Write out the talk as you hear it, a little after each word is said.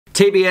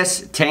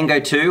Tbs Tango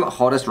 2,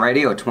 hottest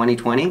radio of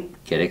 2020.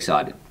 Get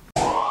excited.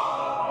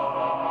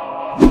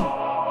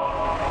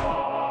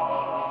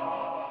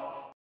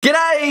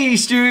 G'day,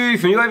 Stu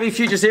from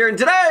UAVfutures here, and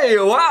today,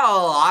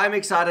 well, I'm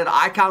excited.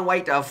 I can't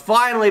wait to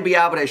finally be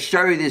able to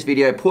show you this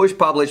video, push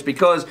publish,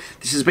 because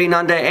this has been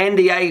under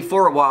NDA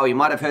for a while. You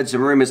might have heard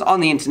some rumors on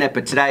the internet,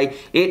 but today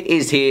it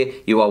is here.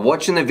 You are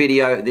watching the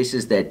video. This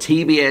is the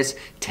Tbs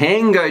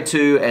Tango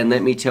 2, and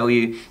let me tell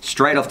you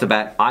straight off the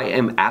bat, I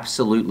am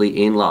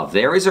absolutely in love.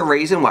 There is a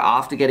reason why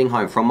after getting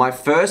home from my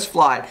first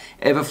flight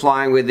ever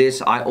flying with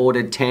this, I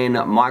ordered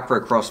 10 micro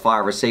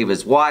crossfire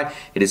receivers. Why?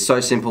 It is so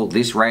simple.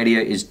 This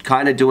radio is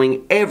kind of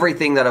doing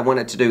everything that I want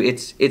it to do.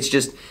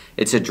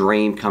 It's a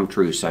dream come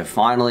true. So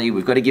finally,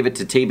 we've got to give it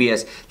to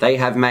TBS. They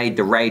have made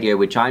the radio,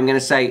 which I'm going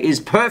to say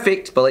is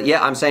perfect, but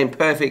yeah, I'm saying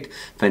perfect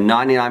for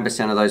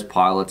 99% of those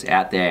pilots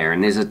out there.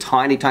 And there's a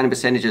tiny, tiny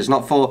percentage it's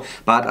not for,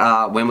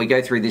 but when we go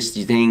through this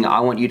thing, I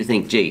want you to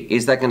think, gee,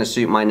 is that going to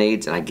suit my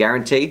needs? And I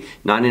guarantee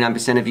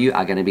 99% of you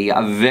are going to be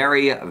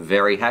very,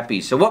 very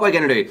happy. So what we're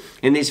going to do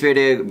in this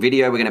video,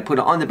 we're going to put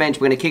it on the bench,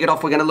 we're going to kick it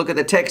off, we're going to look at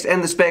the text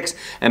and the specs,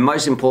 and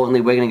most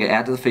importantly, we're going to get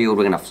out to the field,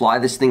 we're going to fly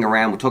this thing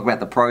around, we'll talk about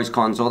the pros,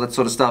 cons, all that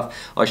sort of stuff.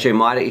 I'll show you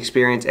my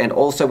experience, and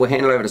also we'll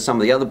hand it over to some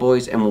of the other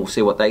boys and we'll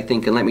see what they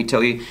think. And let me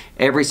tell you,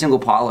 every single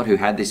pilot who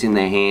had this in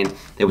their hand,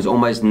 there was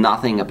almost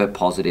nothing but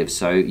positive.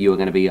 So you are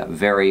going to be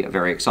very,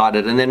 very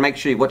excited. And then make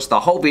sure you watch the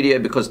whole video,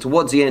 because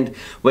towards the end,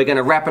 we're going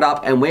to wrap it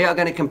up and we are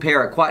going to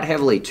compare it quite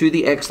heavily to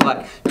the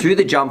X-Lite, to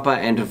the Jumper,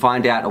 and to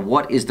find out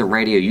what is the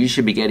radio you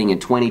should be getting in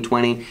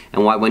 2020,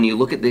 and why when you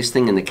look at this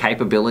thing and the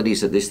capabilities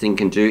that this thing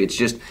can do,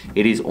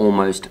 it is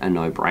almost a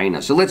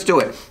no-brainer. So let's do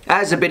it.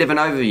 As a bit of an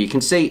overview, you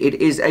can see it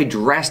is a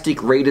drastic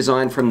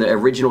redesign from the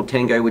original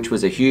Tango, which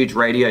was a huge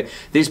radio.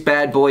 This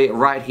bad boy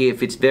right here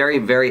fits very,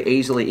 very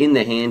easily in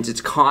the hands.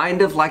 It's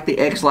kind of like the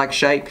X-like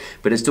shape,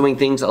 but it's doing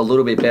things a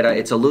little bit better.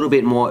 It's a little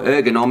bit more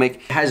ergonomic.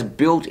 It has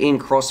built-in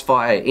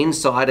crossfire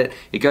inside it.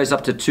 It goes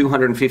up to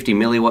 250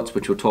 milliwatts,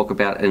 which we'll talk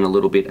about in a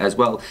little bit as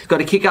well.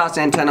 Got a kick-ass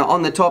antenna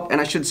on the top, and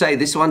I should say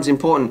this one's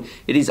important.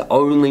 It is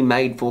only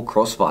made for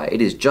crossfire.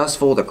 It is just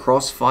for the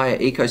crossfire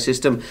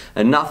ecosystem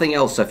and nothing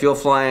else. So if you're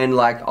flying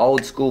like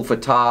old school for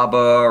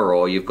Taba,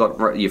 or you've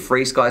got your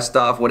free sky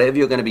stuff, whatever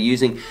you're going to be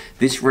using,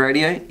 this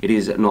radio, it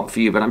is not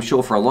for you. But I'm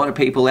sure for a lot of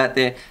people out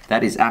there,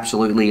 that is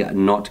absolutely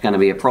not going to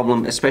be a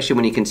problem, especially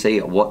when you can see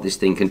what this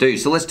thing can do.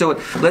 So let's do it.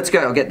 Let's go.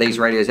 I'll get these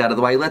radios out of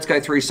the way. Let's go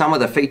through some of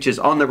the features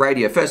on the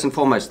radio. First and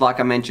foremost, like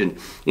I mentioned,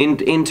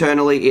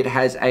 internally it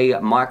has a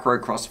micro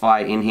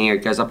crossfire in here.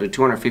 It goes up to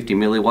 250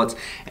 milliwatts,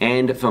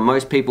 and for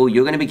most people,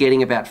 you're going to be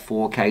getting about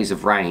 4Ks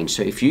of range.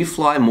 So if you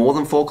fly more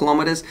than 4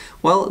 kilometers,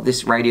 well,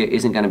 this radio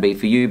isn't going to be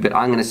for you. But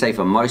I'm going to say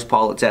for most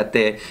pilots out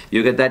there,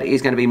 that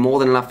is going to be more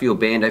than enough for your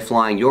bando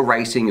flying, your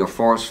racing, your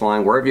forest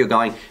flying, wherever you're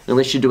going,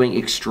 unless you're doing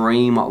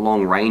extreme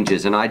long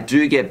ranges. And I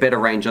do get better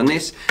range on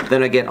this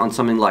than I get on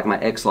something like my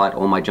X-Lite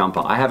or my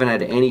Jumper. I haven't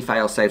had any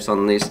fail safes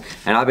on this,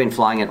 and I've been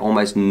flying it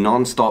almost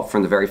non-stop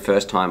from the very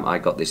first time I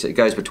got this. It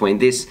goes between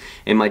this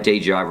and my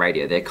DJI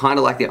radio. They're kind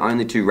of like the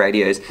only two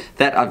radios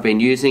that I've been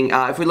using.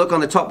 If we look on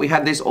the top, we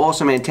have this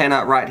awesome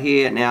antenna right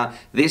here. Now,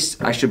 this,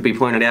 I should be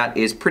pointed out,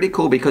 is pretty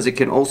cool because it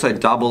can also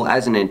double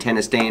as an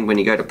antenna stand when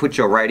you go to put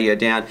your radio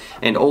down,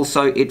 and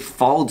also it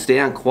folds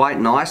down quite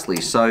nicely,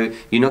 so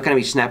you're not going to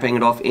be snapping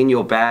it off in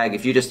your bag.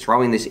 If you're just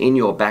throwing this in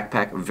your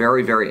backpack,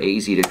 very, very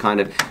easy to kind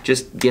of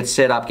just get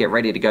set up, get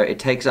ready to go. It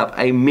takes up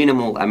a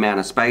minimal amount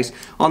of space.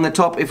 On the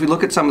top, if we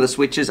look at some of the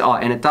switches,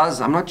 and it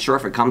does, I'm not sure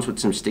if it comes with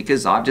some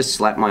stickers. I've just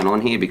slapped mine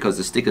on here because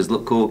the stickers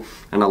look cool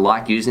and I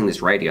like using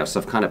this radio, so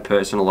I've kind of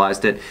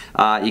personalized it.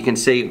 You can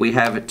see we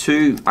have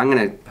two,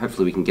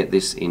 hopefully we can get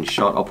this in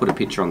shot. I'll put a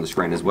picture on the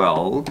screen as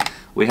well.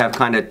 We have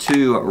kind of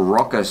two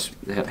rocker,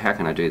 how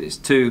can I do this?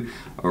 Two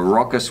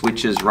rocker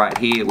switches right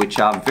here, which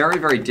are very,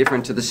 very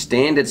different to the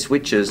standard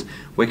switches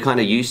we're kind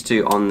of used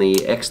to on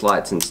the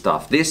X-Lites and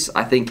stuff. This,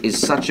 I think, is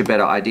such a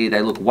better idea.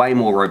 They look way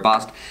more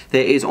robust.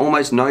 There is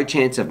almost no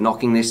chance of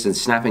knocking this and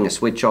snapping a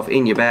switch off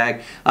in your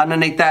bag.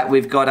 Underneath that,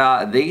 we've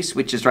got these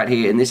switches right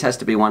here, and this has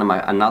to be one of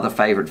another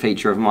favorite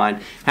feature of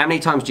mine. How many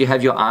times do you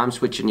have your arm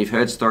switch and you've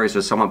heard stories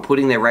of someone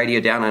putting their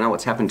radio down? I know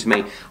what's happened to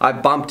me. I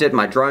bumped it,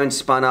 my drone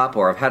spun up,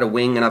 or I've had a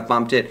wing and I've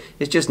bumped it.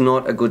 It's just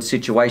not a good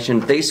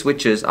situation. These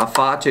switches are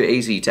far too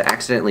easy to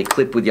accidentally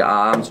clip with your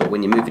arms or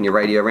when you're moving your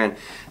radio around.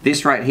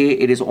 This right here,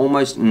 it is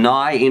almost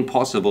nigh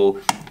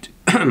impossible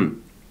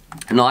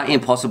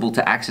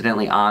to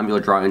accidentally arm your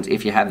drones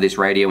if you have this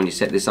radio when you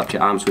set this up to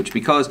your arm switch,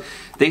 because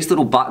these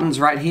little buttons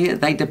right here,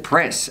 they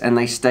depress and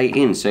they stay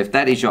in. So if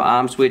that is your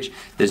arm switch,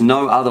 there's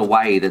no other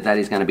way that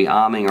is going to be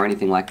arming or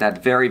anything like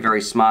that. Very,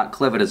 very smart,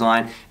 clever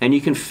design, and you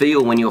can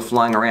feel when you're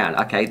flying around,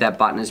 okay, that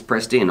button is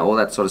pressed in, all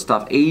that sort of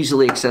stuff.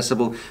 Easily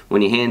accessible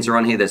when your hands are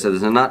on here. So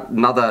there's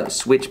another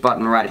switch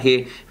button right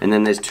here, and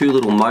then there's two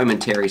little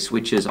momentary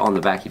switches on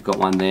the back. You've got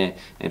one there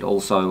and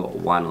also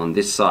one on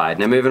this side.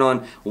 Now moving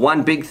on,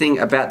 one big thing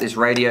about this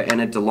radio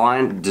and a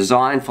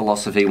design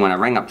philosophy. When I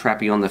rang up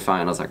Trappy on the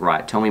phone, I was like,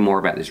 right, tell me more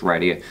about this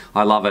radio.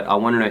 I love it. I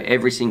want to know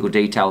every single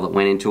detail that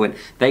went into it.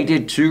 They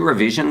did 2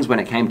 revisions when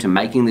it came to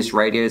making this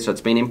radio, so it's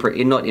been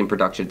not in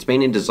production, it's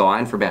been in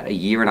design for about a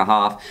year and a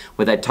half,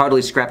 where they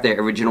totally scrapped their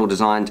original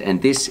designs,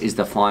 and this is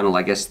the final,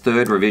 I guess,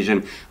 3rd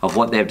revision of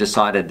what they've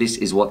decided this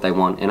is what they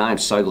want, and I'm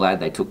so glad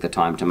they took the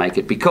time to make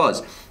it,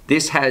 because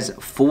this has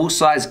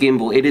full-size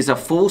gimbal. It is a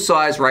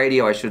full-size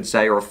radio, I should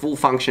say, or a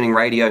full-functioning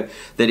radio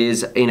that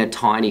is in a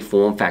tiny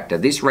form factor.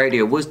 This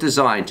radio was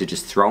designed to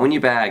just throw in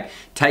your bag,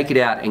 take it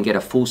out, and get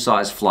a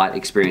full-size flight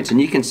experience. And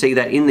you can see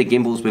that in the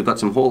gimbals. We've got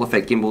some Hall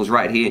effect gimbals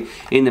right here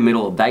in the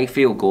middle. They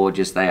feel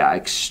gorgeous. They are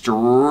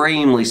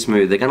extremely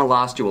smooth. They're gonna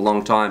last you a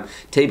long time.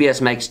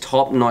 TBS makes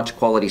top-notch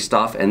quality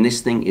stuff, and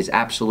this thing is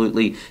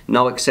absolutely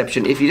no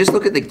exception. If you just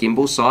look at the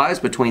gimbal size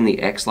between the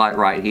X-Lite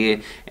right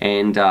here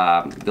and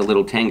the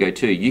little Tango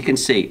 2, you can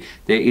see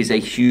there is a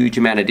huge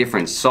amount of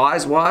difference.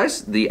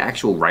 Size-wise, the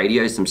actual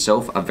radios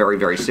themselves are very,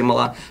 very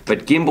similar,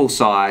 but gimbal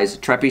size,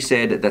 Trappy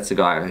said, that's the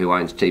guy who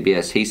owns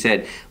TBS, he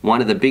said one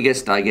of the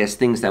biggest, I guess,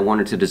 things they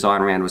wanted to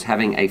design around was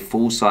having a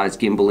full-size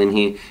gimbal in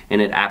here,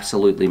 and it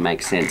absolutely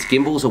makes sense.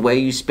 Gimbals are where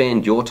you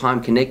spend your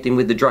time connecting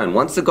with the drone.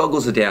 Once the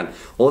goggles are down,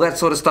 all that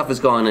sort of stuff is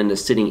gone and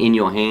is sitting in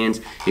your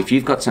hands. If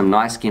you've got some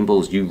nice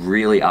gimbals, you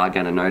really are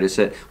going to notice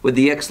it. With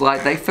the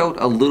X-Lite, they felt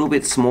a little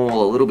bit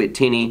small, a little bit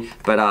tinny,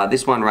 but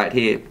this one right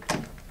here,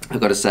 I've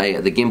got to say,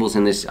 the gimbals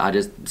in this are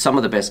just some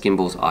of the best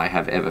gimbals I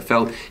have ever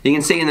felt. You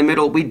can see in the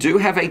middle, we do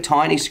have a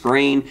tiny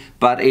screen,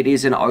 but it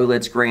is an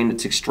OLED screen.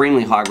 It's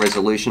extremely high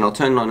resolution. I'll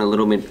turn it on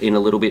in a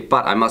little bit,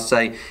 but I must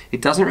say,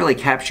 it doesn't really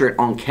capture it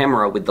on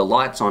camera with the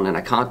lights on, and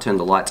I can't turn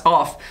the lights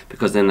off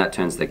because then that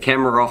turns the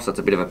camera off, so it's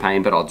a bit of a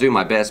pain, but I'll do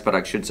my best. But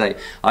I should say,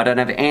 I don't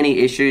have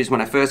any issues.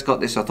 When I first got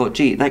this, I thought,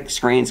 gee, that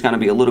screen's going to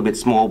be a little bit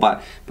small,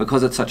 but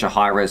because it's such a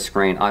high-res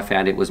screen, I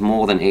found it was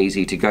more than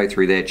easy to go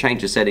through there,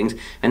 change the settings,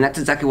 and that's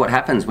exactly what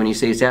happens when you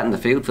see us out in the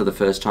field for the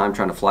first time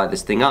trying to fly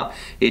this thing up.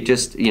 It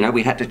just, you know,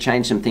 we had to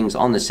change some things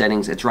on the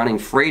settings. It's running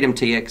Freedom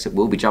TX. It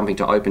will be jumping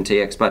to Open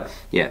TX, but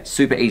yeah,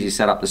 super easy to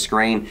set up the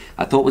screen.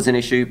 I thought was an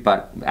issue,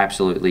 but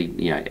absolutely,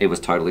 you know, it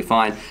was totally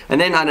fine. And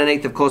then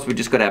underneath, of course, we've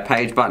just got our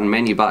page button,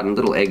 menu button,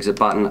 little exit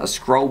button, a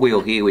scroll wheel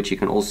here, which you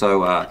can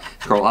also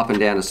scroll up and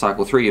down to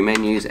cycle through your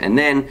menus. And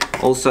then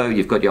also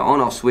you've got your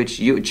on-off switch.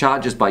 It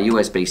charges by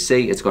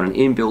USB-C. It's got an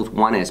inbuilt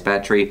 1S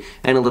battery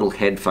and a little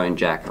headphone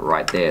jack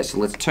right there. So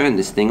let's turn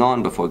this thing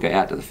on before we go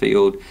out to the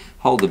field.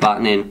 Hold the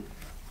button in.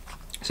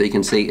 So you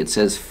can see it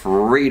says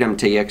Freedom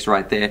TX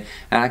right there,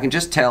 and I can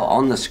just tell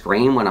on the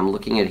screen when I'm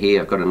looking at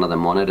here, I've got another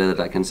monitor that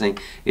I can see,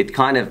 it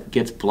kind of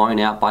gets blown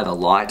out by the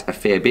light a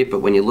fair bit, but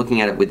when you're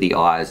looking at it with the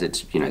eyes,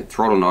 it's, you know,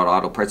 throttle not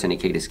idle, press any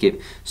key to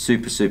skip,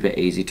 super, super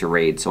easy to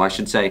read. So I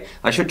should say,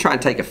 I should try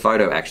and take a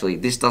photo actually.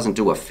 This doesn't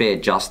do a fair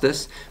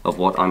justice of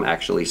what I'm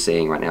actually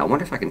seeing right now. I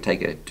wonder if I can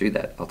do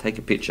that. I'll take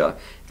a picture,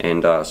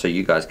 and so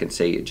you guys can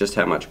see just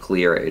how much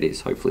clearer it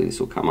is. Hopefully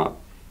this will come up.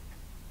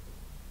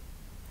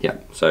 Yeah,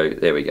 so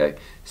there we go.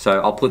 So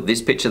I'll put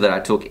this picture that I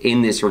took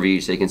in this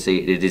review so you can see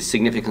it is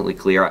significantly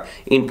clearer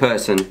in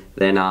person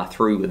than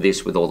through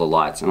this with all the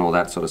lights and all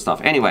that sort of stuff.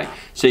 Anyway,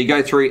 so you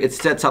go through, it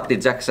sets up the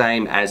exact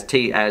same as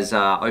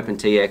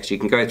OpenTX. You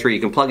can go through, you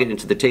can plug it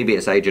into the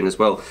TBS agent as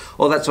well,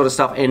 all that sort of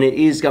stuff, and it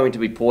is going to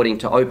be porting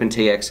to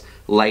OpenTX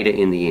later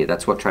in the year.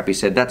 That's what Trappy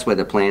said. That's where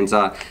the plans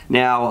are.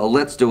 Now,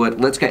 let's do it.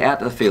 Let's go out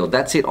to the field.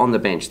 That's it on the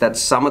bench. That's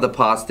some of the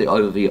parts, the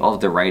overview of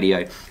the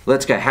radio.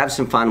 Let's go have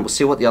some fun. We'll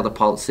see what the other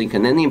pilots think,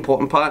 and then the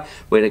important part,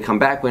 we're going to come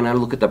back, we're going to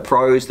look at the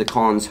pros, the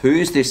cons,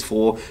 who's this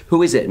for,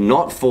 who is it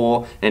not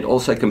for, and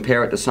also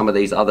compare it to some of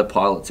these other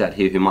pilots out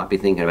here who might be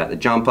thinking about the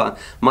jumper,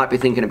 might be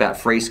thinking about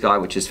FreeSky,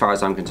 which as far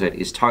as I'm concerned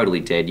is totally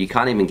dead. You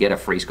can't even get a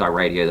FreeSky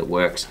radio that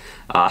works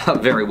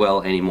very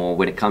well anymore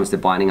when it comes to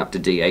binding up to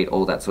D8,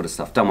 all that sort of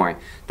stuff. Don't worry,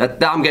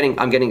 I'm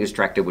getting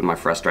distracted with my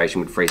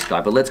frustration with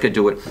FreeSky, but let's go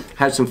do it,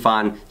 have some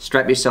fun,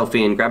 strap yourself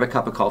in, grab a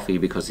cup of coffee,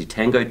 because the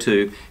Tango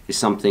 2 is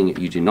something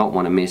you do not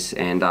want to miss,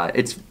 and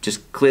it's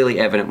just clearly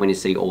evident when you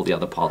see all the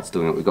other pilots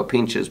doing it. We've got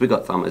pinchers, we've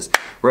got thumbers,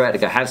 we're out to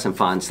go have some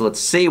fun, so let's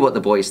see what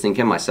the boys think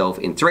and myself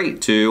in 3,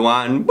 2,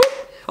 1,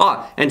 boop.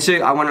 Oh, and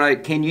Sue, I want to know,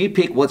 can you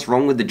pick what's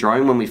wrong with the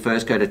drone when we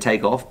first go to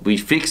take off? We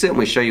fix it and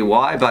we show you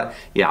why, but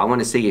yeah, I want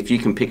to see if you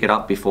can pick it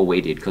up before we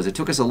did, because it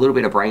took us a little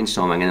bit of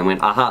brainstorming and then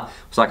went, aha,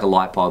 it's like a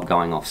light bulb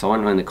going off. So I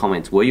want to know in the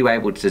comments, were you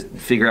able to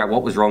figure out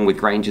what was wrong with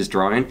Granger's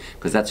drone?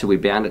 Because that's who we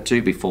bound it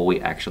to before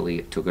we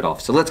actually took it off.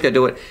 So let's go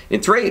do it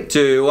in 3,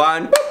 2,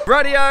 1.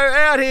 Radio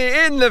out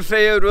here in the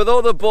field with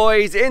all the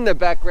boys in the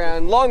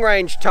background, Long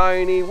Range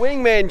Tony,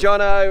 Wingman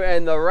Jono,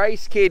 and the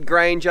Race Kid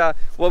Granger.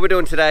 What we're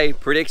doing today,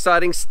 pretty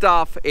exciting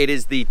stuff. It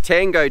is the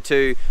Tango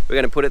 2. We're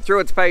going to put it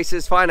through its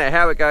paces, find out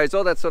how it goes,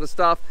 all that sort of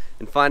stuff,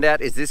 and find out,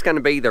 is this going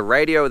to be the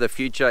radio of the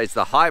future? Is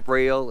the hype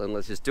real? And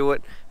let's just do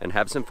it and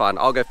have some fun.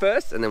 I'll go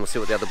first and then we'll see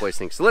what the other boys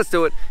think. So let's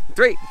do it.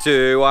 3,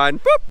 2, 1,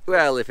 boop.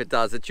 Well, if it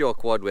does, it's your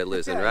quad we're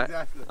losing, right?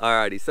 Exactly.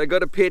 Alrighty, so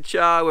got a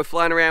picture. We're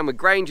flying around with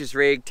Granger's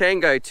rig,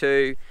 Tango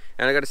 2.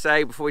 And I got to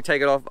say, before we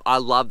take it off, I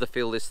love the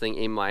feel of this thing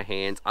in my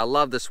hands. I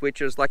love the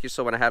switches, like you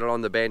saw when I had it on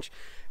the bench.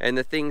 And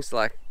the things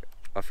like,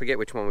 I forget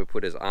which one we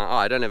put as arm. Oh,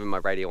 I don't have my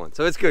radio on,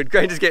 so it's good.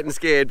 Granger's getting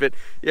scared, but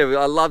yeah,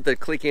 I love the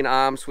click-in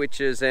arm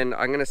switches. And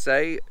I'm gonna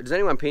say, does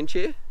anyone pinch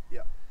here?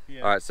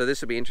 Yeah. All right, so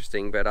this will be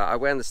interesting, but I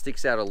wound the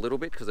sticks out a little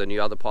bit because I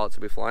knew other pilots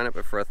would be flying it,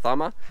 but for a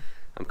thumber,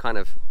 I'm kind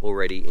of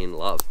already in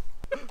love.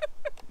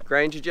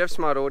 Granger, do you have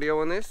smart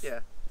audio on this? Yeah.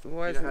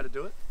 Why Do you know how to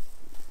do it?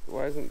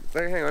 Why isn't...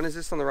 Hang on, is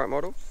this on the right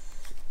model?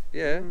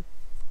 Yeah.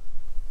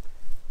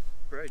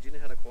 Bro, do you know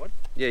how to quad?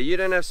 Yeah, you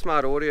don't have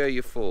smart audio,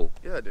 you're full.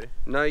 Yeah, I do.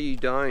 No, you I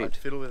don't.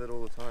 fiddle with it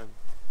all the time.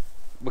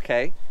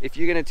 Okay, if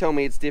you're going to tell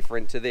me it's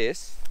different to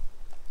this...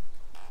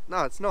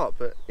 No, it's not,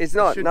 but... It's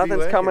not, should be nothing's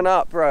working. coming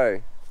up,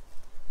 bro.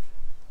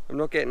 I'm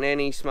not getting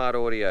any smart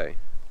audio.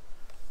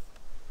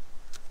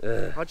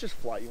 Ugh. I'll just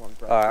fly you one,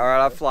 bro.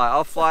 Alright,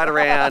 I'll fly it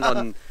around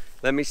on...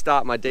 Let me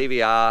start my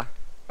DVR.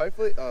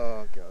 Hopefully...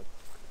 Oh, God.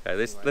 Okay,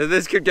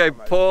 this could go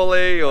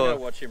poorly, or... I'm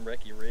gonna watch him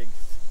wreck your rig.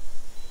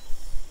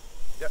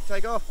 Yep,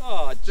 take off.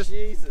 Oh,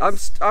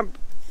 Jesus. I'm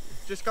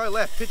Just go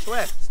left, pitch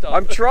left. Stop.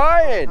 I'm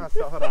trying. Oh,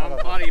 stop, hold on, hold on.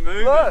 Bloody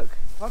moving. Look.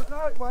 Hold on,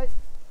 no, wait.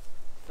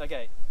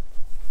 Okay.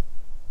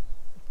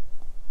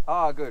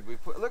 Oh, good.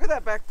 Look at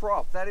that back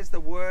prop. That is the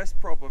worst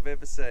prop I've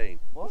ever seen.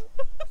 What?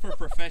 For a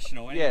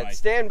professional, anyway. Yeah,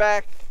 stand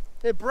back.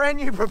 They're brand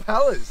new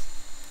propellers.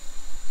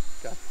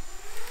 Okay.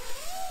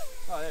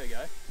 Oh, there we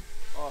go.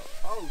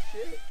 Oh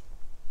shit.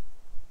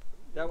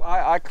 No,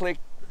 I clicked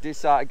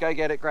this. Go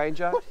get it,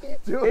 Granger. What are you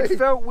doing? It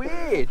felt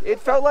weird. It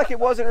felt like it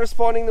wasn't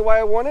responding the way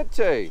I wanted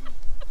to.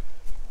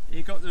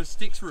 You got the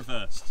sticks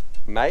reversed.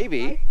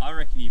 Maybe. I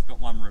reckon you've got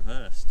one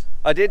reversed.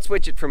 I did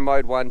switch it from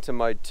mode 1 to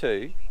mode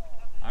 2.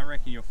 I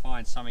reckon you'll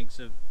find something,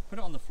 so put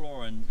it on the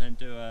floor and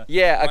do a...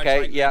 Yeah, okay,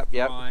 rotate yep, left,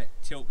 yep. right,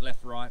 tilt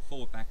left, right,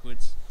 forward,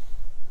 backwards.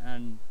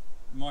 And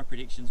my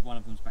prediction's one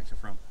of them's back to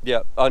front.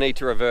 Yep, I need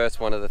to reverse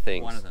one of the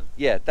things. One of them.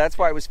 Yeah, that's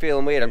why it was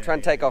feeling weird. I'm Yeah, trying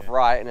to take off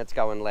right and it's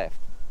going left.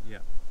 Yeah.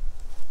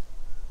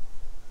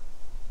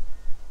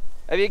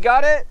 Have you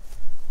got it?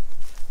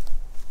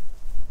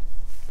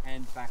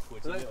 And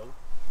backwards a little.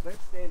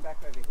 Let's stand back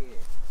over here.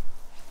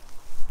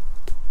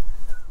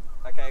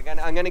 Okay,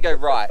 I'm gonna go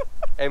right,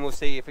 and we'll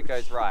see if it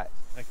goes right.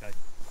 Okay.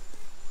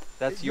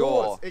 That's It's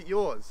yours. It's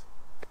yours.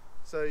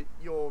 So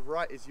your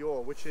right is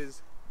your, which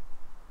is...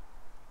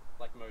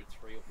 Like mode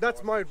 3 or 4.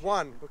 That's mode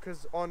 1,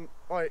 because on...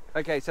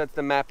 Okay, so it's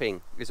the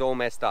mapping is all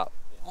messed up.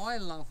 I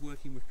love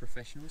working with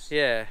professionals.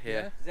 Yeah.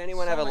 Yeah. Does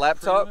anyone So have a much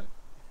laptop? improvement.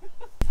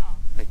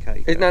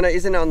 Okay. No,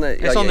 isn't it on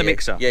the... It's on the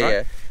mixer, Yeah, right?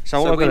 yeah.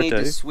 So what So I've we got need to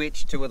do... to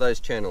switch two of those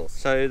channels.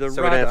 So the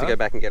So rudder... we don't have to go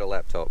back and get a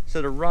laptop.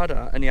 So the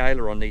rudder and the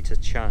aileron need to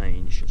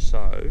change.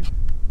 So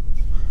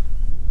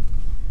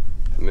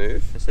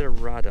Move. instead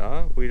of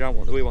rudder, we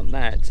want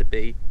that to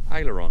be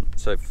aileron.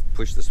 So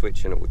push the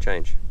switch and it will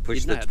change.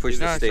 Push the No, stick.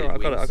 it's all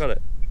right, I got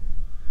it.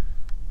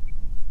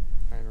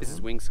 This is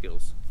wing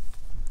skills.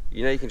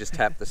 You know you can just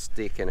tap the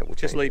stick and it will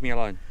Just change. leave me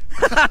alone.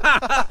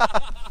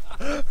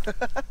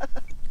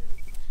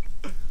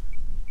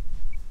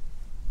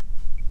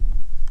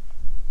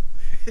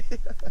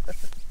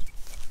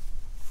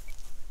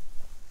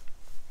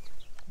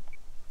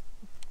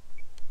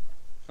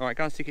 Alright,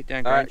 go and stick it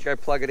down, All right, Grange. go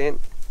plug it in.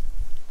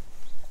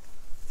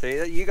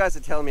 See, you guys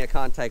are telling me I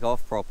can't take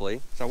off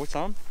properly. So what's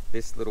on?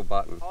 This little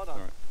button. Hold on.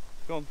 Alright,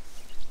 go on.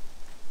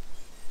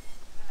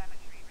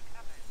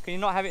 Can you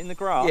not have it in the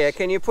grass? Yeah,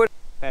 can you put...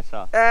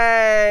 Better.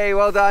 Hey,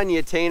 well done,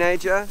 you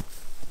teenager.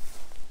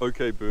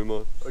 Okay,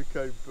 boomer.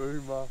 Okay,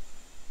 boomer.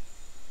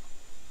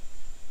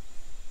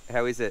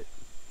 How is it?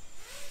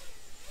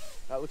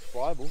 That looks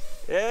flyable.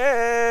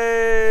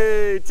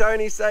 Hey,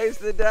 Tony saves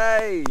the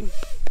day.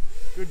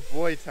 Good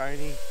boy,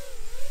 Tony.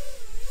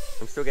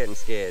 I'm still getting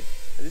scared.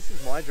 This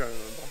is my drone,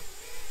 remember?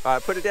 All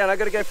right, put it down. I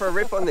got to go for a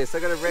rip on this. I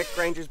got to wreck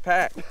Granger's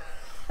pack.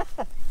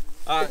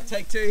 All right,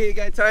 take 2. Here you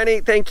go,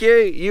 Tony. Thank you.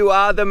 You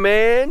are the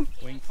man.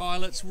 Wing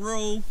pilots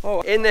rule.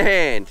 Oh, in the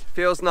hand.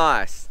 Feels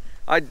nice.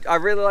 I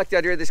really like the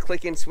idea of this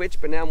click-in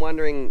switch, but now I'm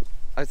wondering,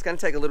 it's going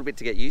to take a little bit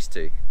to get used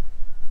to.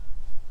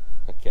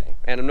 Okay,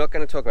 and I'm not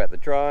going to talk about the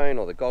drone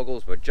or the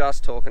goggles. We're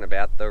just talking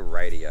about the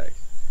radio.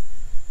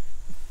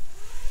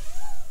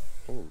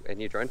 Ooh, and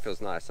your drone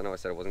feels nice. I know I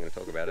said I wasn't going to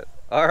talk about it.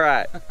 All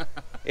right,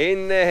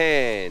 in the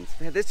hands.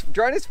 Man, this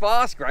drone is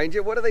fast,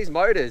 Granger. What are these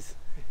motors?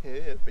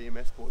 Yeah,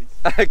 BMS boys.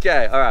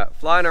 Okay, all right,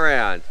 flying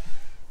around.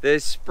 The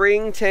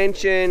spring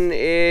tension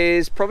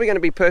is probably going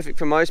to be perfect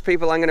for most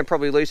people. I'm going to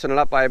probably loosen it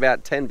up by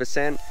about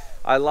 10%.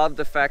 I love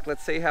the fact,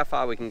 let's see how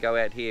far we can go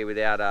out here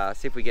without,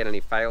 see if we get any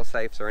fail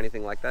safes or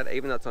anything like that,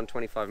 even though it's on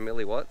 25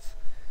 milliwatts.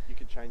 You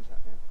can change that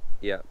now.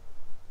 Yeah.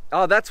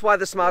 Oh, that's why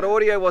the smart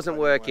audio wasn't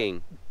That didn't work.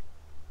 working.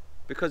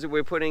 Because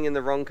we're putting in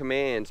the wrong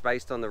commands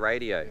based on the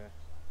radio. Yeah.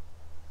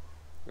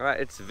 All right,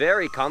 it's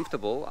very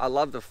comfortable. I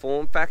love the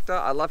form factor.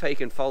 I love how you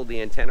can fold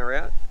the antenna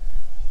out.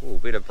 Ooh, a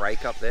bit of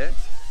break up there.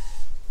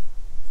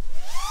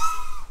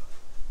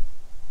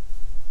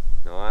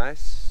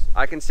 Nice.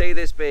 I can see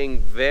this being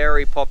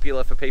very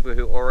popular for people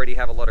who already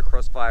have a lot of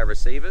crossfire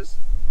receivers.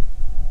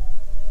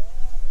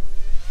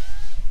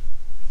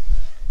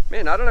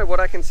 Man, I don't know what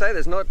I can say.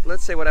 There's not,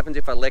 let's see what happens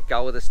if I let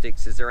go of the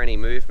sticks. Is there any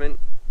movement?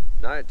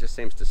 No, it just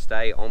seems to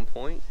stay on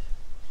point.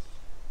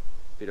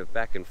 Bit of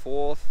back and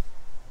forth.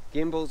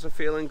 Gimbals are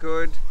feeling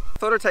good. I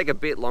thought it'd take a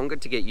bit longer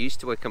to get used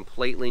to a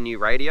completely new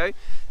radio.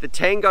 The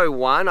Tango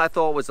 1 I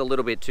thought was a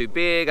little bit too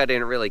big. I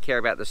didn't really care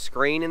about the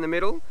screen in the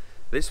middle.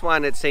 This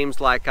one, it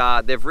seems like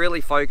they've really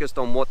focused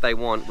on what they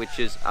want, which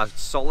is a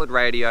solid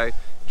radio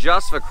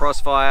just for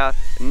crossfire,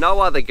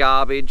 no other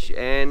garbage,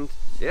 and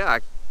yeah,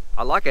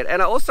 I like it.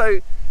 And I also,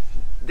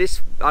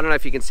 this, I don't know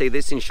if you can see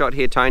this in shot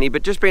here, Tony,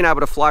 but just being able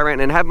to fly around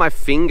and have my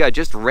finger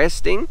just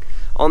resting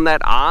on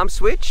that arm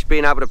switch,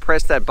 being able to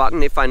press that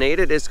button if I need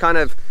it, is kind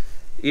of,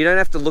 you don't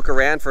have to look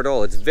around for it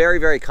all. It's very,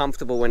 very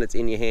comfortable when it's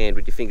in your hand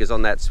with your fingers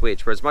on that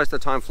switch. Whereas most of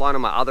the time flying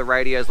on my other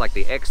radios like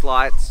the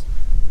X-Lights,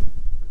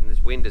 and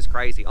this wind is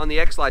crazy. On the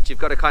X-Lights, you've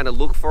got to kind of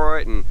look for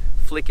it and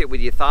flick it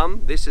with your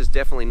thumb. This is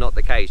definitely not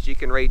the case. You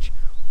can reach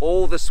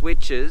all the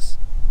switches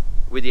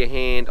with your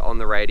hand on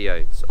the radio.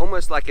 It's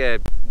almost like a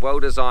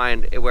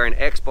well-designed, where an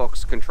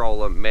Xbox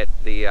controller met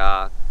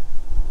a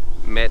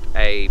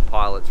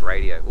pilot's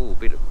radio. Ooh,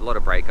 a lot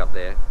of break up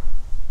there.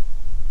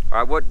 All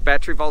right, what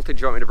battery voltage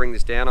do you want me to bring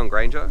this down on,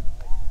 Granger?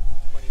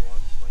 21,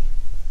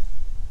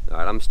 20. All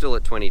right, I'm still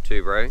at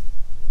 22, bro.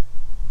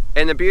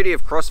 And the beauty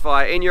of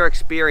crossfire, in your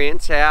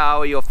experience, how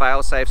are your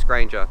fail-safes,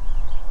 Granger?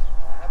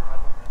 I haven't had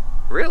one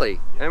yet. Really?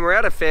 Yeah. And we're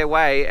out a fair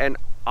way, and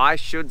I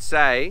should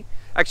say,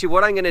 actually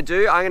what I'm gonna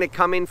do, I'm gonna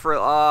come in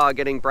for,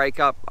 getting break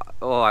up.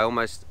 Oh,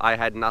 I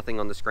had nothing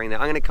on the screen there.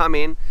 I'm gonna come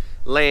in,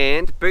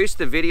 land, boost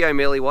the video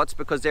milliwatts,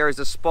 because there is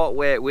a spot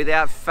where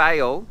without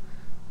fail,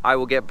 I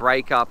will get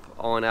break up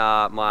on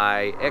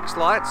my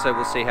X-Light, so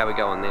we'll see how we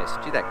go on this.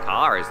 Gee, that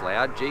car is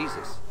loud,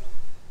 Jesus.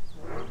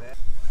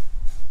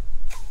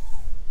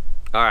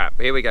 All right,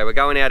 here we go. We're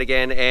going out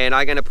again, and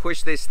I'm gonna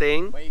push this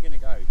thing. Where are you gonna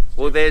go?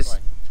 Well, there's,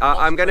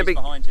 I'm gonna be,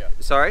 behind you.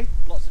 Sorry?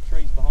 Lots of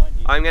trees behind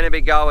you. I'm gonna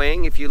be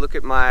going, if you look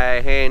at my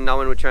hand,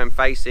 knowing which way I'm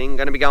facing, I'm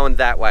gonna be going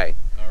that way.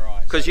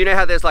 Because you know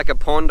how there's like a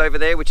pond over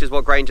there, which is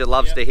what Granger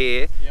loves to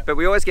hear, but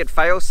we always get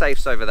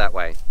fail-safes over that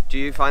way. Do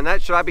you find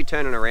that? Should I be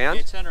turning around?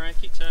 Yeah, turn around,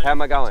 keep turning. How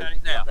am I going?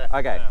 Now.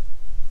 Okay. Now.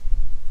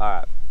 All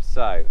right,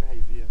 so I don't know how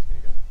your video's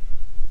gonna go.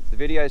 the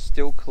video's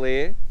still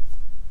clear.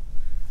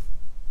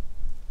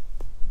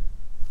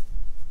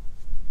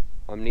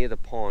 I'm near the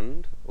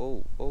pond.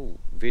 Oh,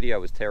 video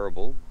was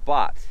terrible,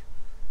 but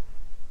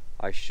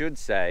I should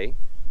say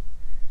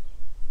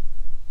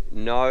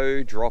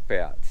no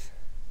dropouts.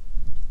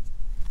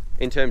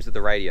 In terms of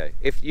the radio,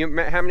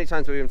 how many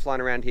times have we been flying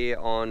around here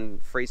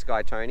on Free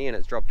Sky, Tony, and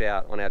it's dropped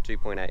out on our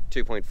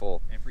 2.4?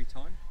 Every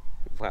time.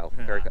 Well,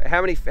 very good.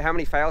 How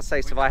many fail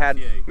safes have I had?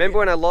 Remember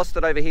when I lost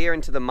it over here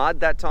into the mud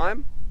that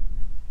time?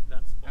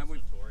 That's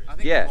I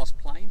think we lost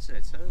planes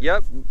there too.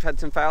 Yep, we've had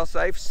some fail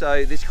safes.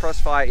 So this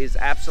crossfire is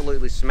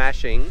absolutely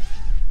smashing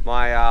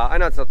my. I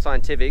know it's not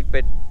scientific,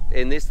 but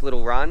in this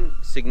little run,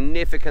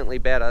 significantly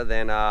better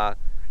than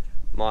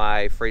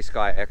my Free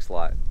Sky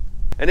X-Light.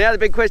 And now the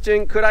big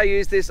question, could I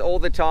use this all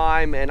the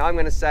time? And I'm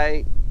gonna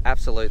say,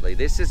 absolutely.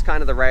 This is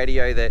kind of the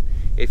radio that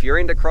if you're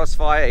into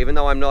crossfire, even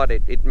though I'm not,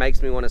 it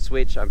makes me want to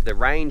switch. The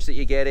range that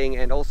you're getting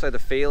and also the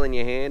feel in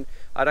your hand.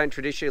 I don't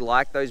traditionally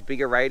like those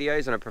bigger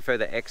radios, and I prefer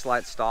the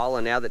X-Light style.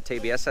 And now that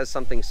TBS has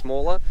something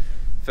smaller,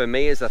 for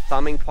me as a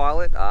thumbing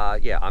pilot,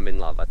 yeah, I'm in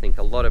love. I think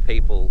a lot of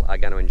people are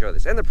gonna enjoy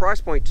this. And the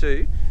price point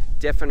too,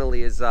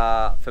 definitely is,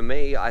 for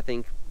me, I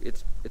think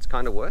it's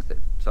kind of worth it.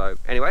 So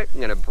anyway,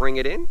 I'm gonna bring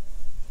it in,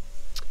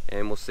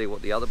 and we'll see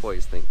what the other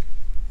boys think.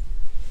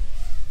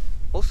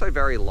 Also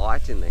very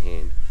light in the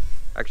hand.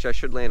 Actually, I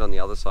should land on the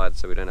other side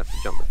so we don't have to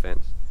jump the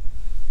fence.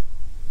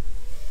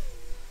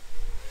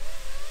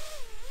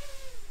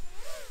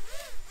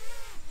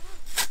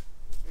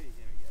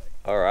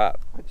 All right,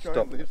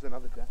 stop. Lives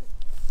another day.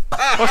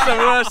 What's the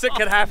worst that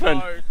could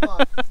happen?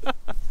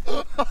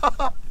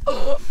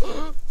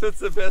 That's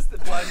the best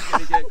that one's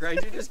gonna get,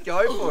 Granger. Just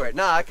go for it.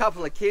 Nah, a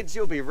couple of kids,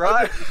 you'll be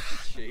right.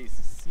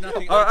 Jesus.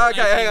 Nothing like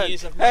okay,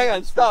 hang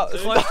on, stop.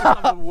 It's some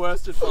of the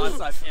worst advice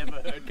I've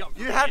ever heard come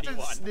from You have anyone.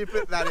 to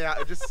snippet that out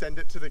and just send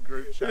it to the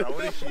group chat. I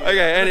want to hear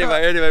Okay,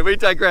 anyway, we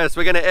digress.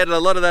 We're going to edit a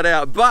lot of that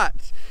out.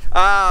 But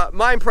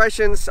my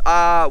impressions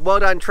are well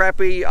done,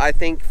 Trappy. I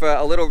think for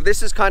a little,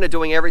 this is kind of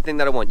doing everything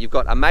that I want. You've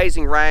got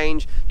amazing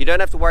range. You don't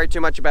have to worry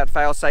too much about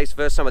fail-safes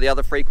versus some of the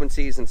other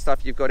frequencies and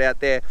stuff you've got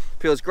out there.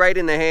 Feels great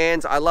in the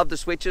hands. I love the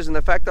switches and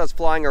the fact I was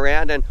flying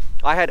around and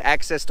I had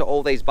access to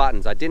all these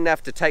buttons. I didn't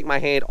have to take my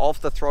hand off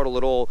the throttle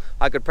at all.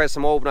 I could press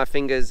them all with my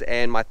fingers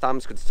and my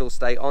thumbs could still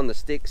stay on the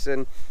sticks,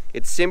 and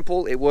it's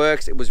simple, it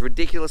works. It was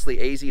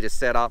ridiculously easy to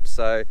set up.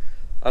 So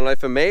I don't know,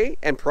 for me,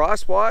 and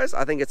price wise,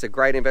 I think it's a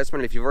great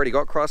investment. If you've already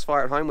got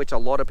Crossfire at home, which a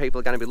lot of people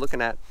are going to be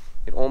looking at,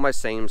 it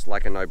almost seems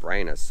like a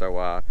no-brainer. So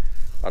I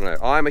don't know,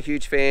 I'm a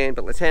huge fan,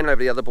 but let's hand it over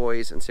to the other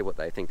boys and see what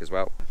they think as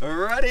well.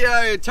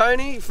 Alrighty-o,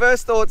 Tony,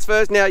 first thoughts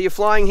first. Now you're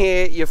flying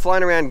here, you're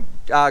flying around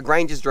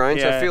Granger's drone,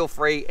 so feel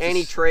free.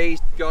 Any trees,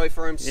 go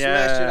for him,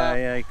 smash it up.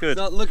 Yeah, good.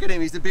 So, look at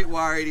him, he's a bit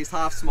worried. He's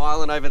half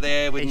smiling over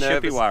there with nervous. He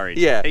should be worried.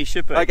 Yeah. He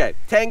should be. Okay,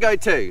 Tango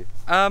 2.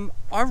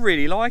 I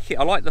really like it.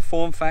 I like the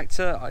form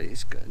factor.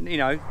 It's, you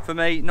know, for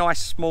me,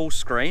 nice small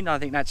screen. I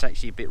think that's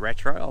actually a bit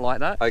retro. I like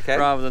that. Okay.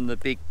 Rather than the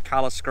big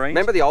colour screen.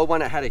 Remember the old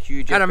one? It had a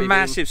huge. Had a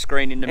massive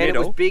screen in the middle.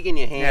 And it was big in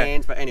your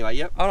hands. But anyway,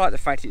 yep. I like the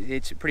fact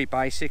it's pretty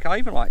basic. I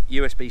even like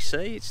USB-C.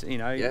 It's, you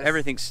know,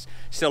 everything's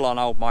still on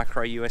old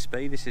micro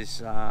USB. This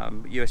is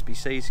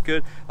USB-C. It's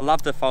good. I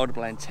love the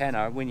foldable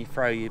antenna. When you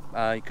throw your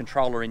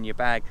controller in your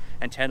bag,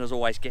 antenna's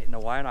always getting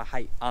away, and I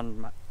hate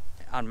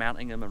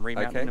unmounting them and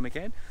remounting them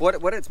again.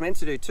 What it's meant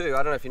to do too, I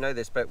don't know if you know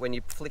this, but when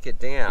you flick it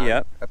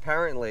down,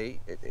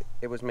 apparently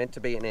it was meant to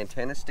be an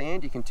antenna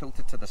stand. You can tilt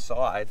it to the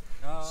side.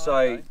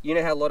 You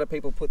know how a lot of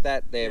people put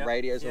their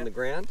radios on the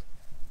ground?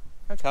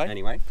 Okay.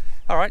 Anyway.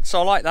 All right, so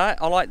I like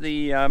that. I like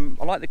the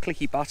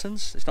clicky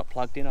buttons. It's not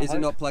plugged in. Is it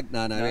not plugged?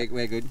 No,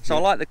 we're good. So I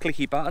like the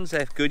clicky buttons.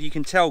 They're good. You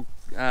can tell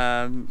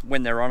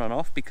when they're on and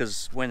off,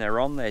 because when they're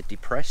on, they're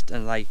depressed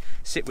and they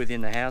sit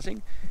within the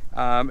housing.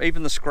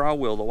 Even the scroll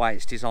wheel, the way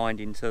it's designed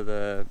into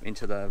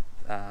the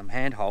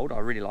handhold, I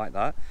really like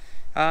that.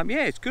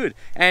 Yeah, it's good,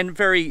 and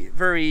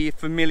very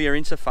familiar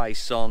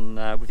interface on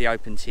with the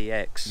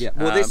OpenTX. Yeah.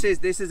 Well,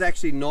 this is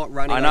actually not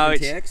running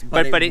OpenTX,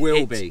 but it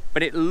will be.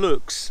 But it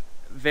looks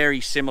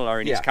very similar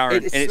in its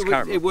current.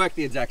 It worked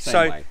the exact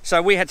same way. So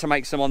we had to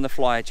make some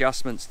on-the-fly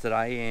adjustments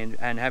today,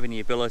 and having the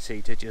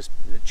ability to just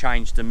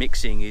change the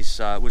mixing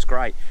was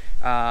great.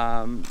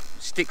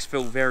 Sticks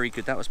feel very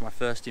good. That was my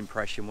first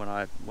impression when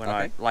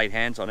I laid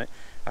hands on it.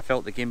 I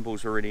felt the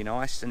gimbals were really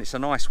nice, and it's a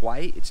nice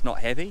weight. It's not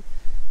heavy.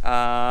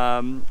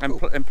 And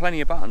plenty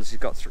of buttons.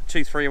 You've got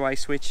two three-way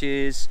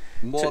switches,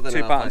 more than two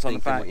enough, buttons on the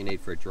than back. what you need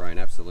for a drone,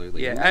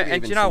 absolutely. Yeah,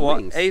 and you know what?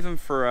 Wings. Even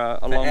for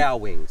a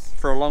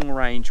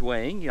long-range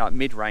wing, you know,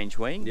 mid-range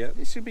wing,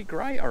 this would be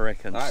great, I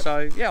reckon. Right.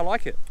 So yeah, I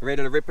like it.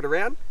 Ready to rip it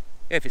around?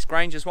 Yeah, if it's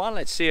Granger's one,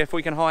 let's see if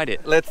we can hide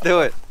it. Let's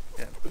do it.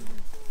 Yeah.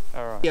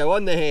 All right. Yeah,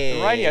 on the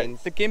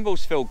hands. The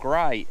gimbals feel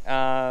great.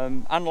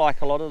 Unlike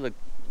a lot of the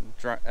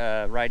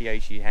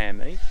radios you hand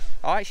me,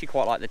 I actually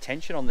quite like the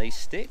tension on these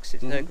sticks.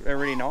 They're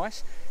really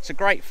nice. It's a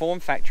great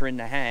form factor in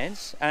the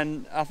hands,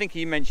 and I think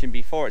you mentioned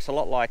before, it's a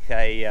lot like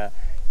a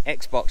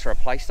Xbox or a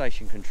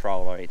PlayStation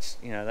controller. It's,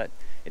 you know,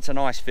 it's a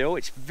nice feel.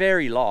 It's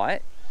very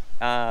light,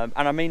 and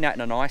I mean that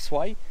in a nice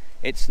way.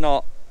 It's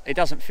not. It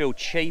doesn't feel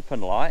cheap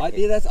and light. I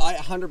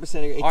 100%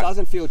 agree. It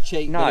doesn't feel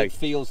cheap, but it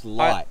feels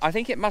light. I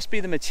think it must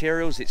be the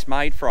materials it's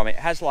made from. It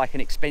has like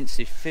an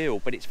expensive feel,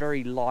 but it's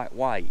very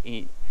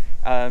lightweight.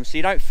 So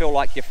you don't feel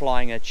like you're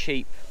flying a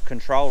cheap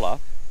controller.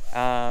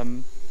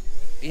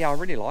 Yeah, I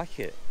really like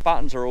it.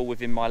 Buttons are all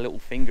within my little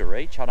finger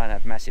reach. I don't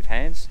have massive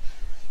hands.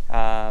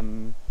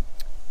 Can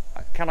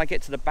I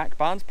get to the back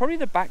buttons? Probably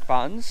the back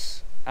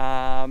buttons.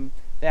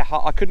 They're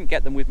hard. I couldn't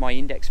get them with my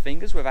index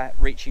fingers without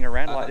reaching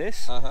around like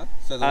this. So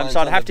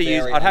I'd have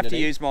to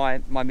use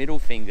my middle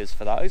fingers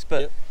for those.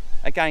 But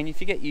again,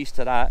 if you get used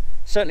to that,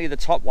 certainly the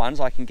top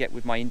ones I can get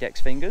with my index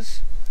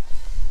fingers.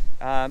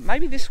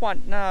 Maybe this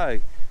one,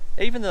 no.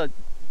 Even the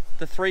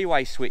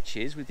three-way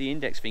switches with the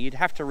index finger, you'd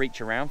have to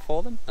reach around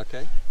for them.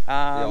 Okay.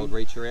 The old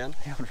reach around.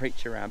 The old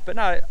reach around. But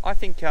no, I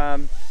think I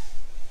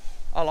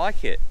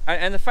like it,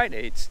 and the fact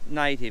that it's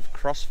native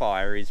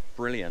crossfire is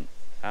brilliant.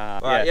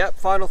 Right, yep.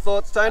 Final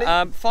thoughts, Tony?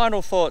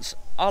 Final thoughts.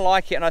 I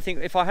like it, and I think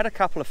if I had a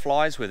couple of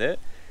flies with it,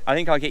 I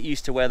think I get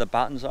used to where the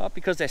buttons are,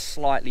 because they're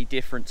slightly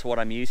different to what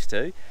I'm used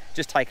to.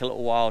 Just take a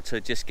little while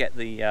to just get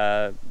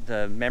the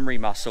memory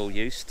muscle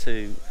used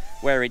to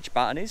where each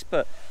button is.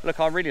 But look,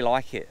 I really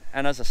like it,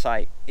 and as I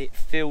say, it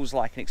feels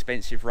like an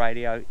expensive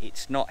radio.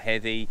 It's not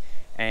heavy,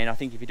 and I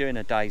think if you're doing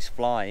a day's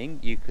flying,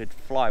 you could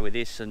fly with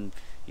this, and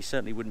you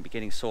certainly wouldn't be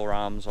getting sore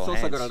arms or hands.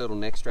 It's also got a little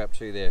neck strap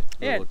too there.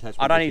 Yeah,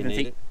 I don't even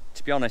think,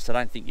 to be honest, I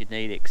don't think you'd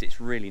need it, because it's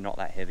really not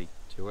that heavy.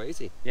 Too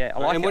easy. Yeah, I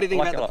like it. And what do you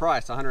think about the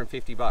price?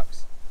 150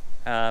 bucks.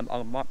 I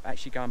might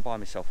actually go and buy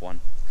myself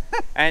one.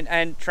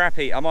 and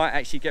Trappy, I might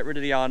actually get rid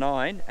of the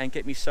R9 and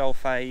get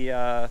myself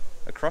a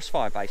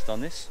Crossfire based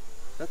on this.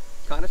 That's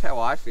kind of how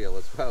I feel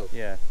as well.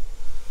 Yeah.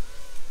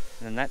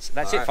 And that's it,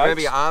 folks.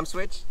 Remember your arm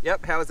switch?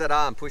 Yep. How is that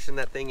arm pushing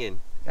that thing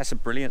in? That's a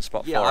brilliant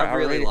spot for it. I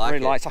really like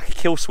it. It's like a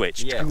kill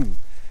switch. Yeah.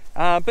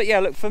 But yeah,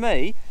 look, for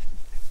me,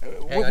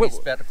 it's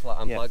about to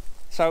unplug.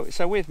 Yeah.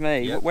 So with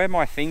me, where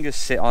my fingers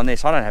sit on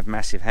this, I don't have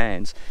massive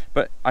hands,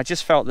 but I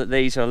just felt that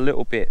these are a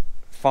little bit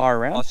far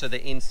around. Oh, so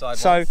the inside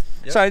so ones.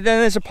 So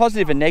then there's a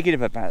positive and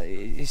negative about it.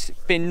 It's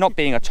been not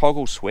being a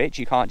toggle switch,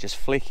 you can't just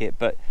flick it,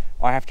 but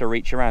I have to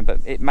reach around,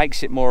 but it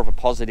makes it more of a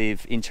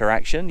positive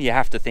interaction. You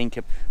have to think,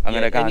 I'm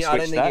going to go and switch that. I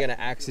don't think you're going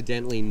to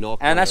accidentally knock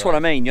it. And that's what I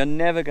mean, you're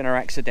never going to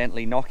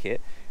accidentally knock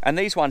it. And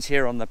these ones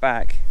here on the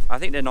back, I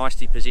think they're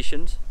nicely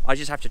positioned. I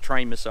just have to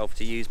train myself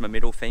to use my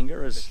middle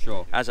finger as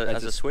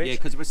a switch. Yeah,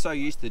 because we're so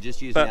used to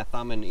just using our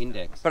thumb and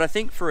index. But I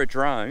think for a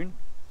drone,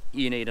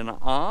 you need an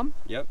arm.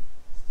 Yep.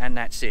 and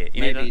that's it.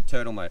 Maybe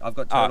turtle mode. I've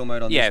got turtle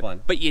mode on this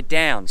one. But you're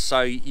down,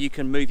 so you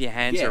can move your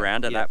hands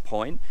around at that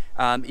point.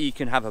 You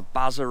can have a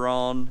buzzer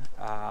on.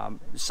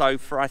 So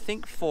I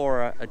think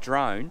for a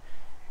drone,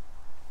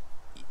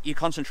 you're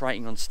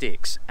concentrating on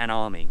sticks and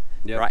arming.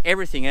 Right?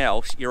 Everything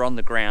else, you're on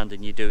the ground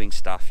and you're doing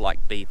stuff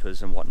like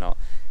beepers and whatnot.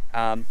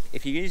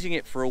 If you're using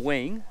it for a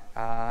wing,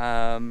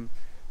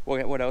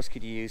 what else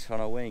could you use on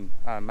a wing?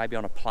 Maybe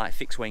on a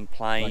fixed wing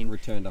plane. Like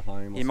return to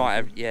home. You might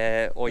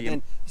have, or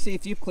then, see,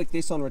 if you click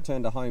this on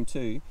return to home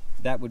too,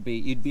 that would be,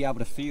 you'd be able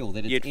to feel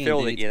that it's you'd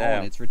feel that you're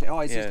on. It's just,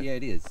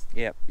 it is.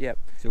 Yep.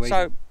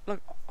 So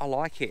look, I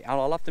like it. I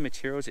love the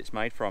materials it's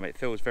made from. It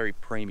feels very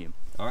premium.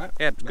 All right.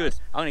 Yeah, it's good.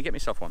 I'm gonna get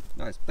myself one.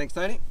 Nice. Thanks,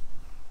 Tony.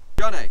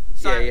 Johnny,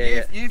 so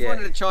you've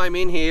wanted to chime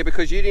in here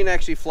because you didn't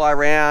actually fly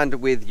around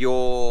with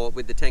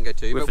the Tango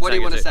 2, but what do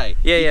you want to say?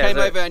 You came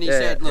over and you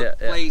said, look,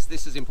 please,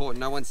 this is important.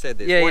 No one said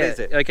this. What is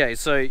it? Okay,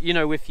 so you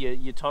know, with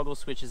your toggle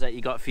switches that you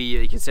got for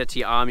you can set to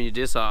your arm and your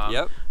disarm.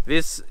 Yep.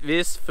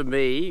 This for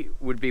me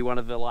would be one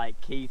of the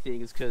key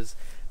things, because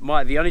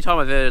the only time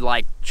I've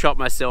ever chopped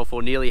myself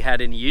or nearly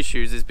had any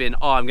issues has been,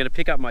 I'm going to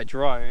pick up my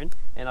drone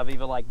and I've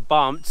either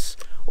bumped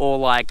or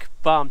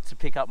bumped to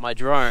pick up my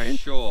drone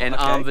and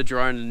arm the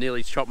drone and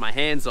nearly chop my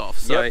hands off.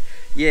 So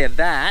yeah,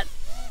 that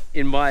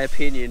in my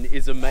opinion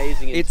is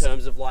amazing in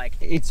terms of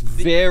it's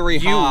very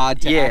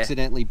hard to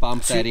accidentally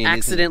bump that in.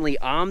 Accidentally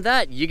arm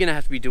that, you're gonna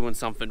have to be doing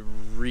something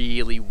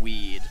really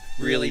weird.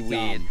 Really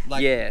weird.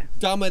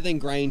 Dumber than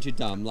Granger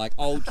dumb,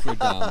 ultra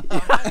dumb.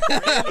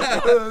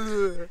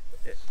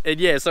 And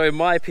yeah, so in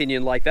my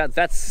opinion,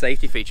 that's a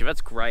safety feature.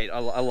 That's great. I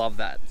love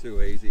that.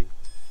 Too easy.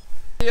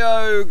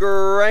 Yo,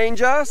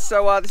 Granger.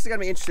 So this is going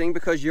to be interesting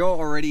because you're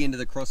already into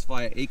the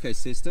Crossfire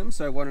ecosystem.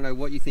 So I want to know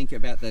what you think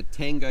about the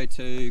Tango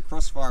 2,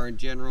 Crossfire in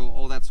general,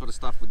 all that sort of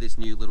stuff with this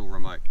new little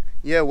remote.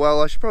 Yeah,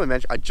 well, I should probably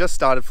mention, I just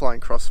started flying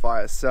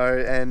Crossfire. So,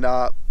 and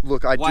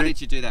look, Why did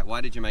you do that?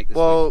 Why did you make this?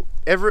 Well,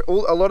 a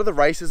lot of the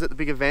races at the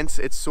big events,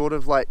 it's sort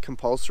of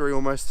compulsory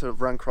almost to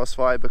run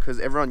Crossfire because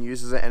everyone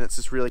uses it and it's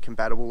just really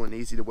compatible and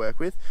easy to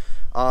work with.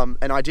 And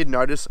I did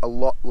notice a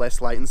lot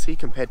less latency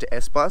compared to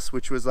S-Bus,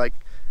 which was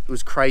it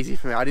was crazy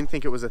for me. I didn't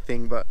think it was a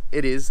thing, but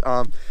it is.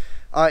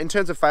 In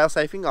terms of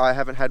fail-safing, I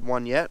haven't had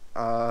one yet.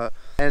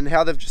 And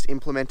how they've just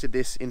implemented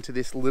this into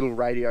this little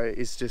radio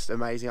is just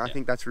amazing. I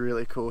think that's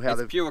really cool.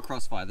 It's pure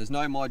Crossfire. There's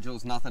no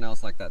modules, nothing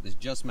else like that. There's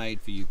just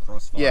made for you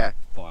Crossfire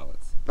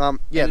pilots. And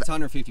it's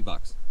 $150. Don't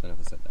know if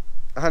I said that.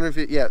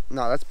 150. Yeah,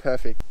 no, that's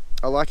perfect.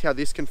 I like how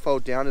this can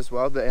fold down as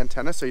well, the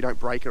antenna, so you don't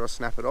break it or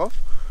snap it off.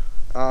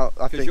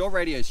 Because your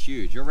radio is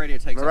huge. Your radio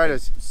takes up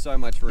so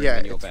much room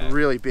in your bag. Yeah, it's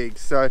really big.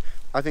 So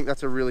I think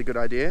that's a really good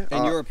idea.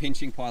 And you're a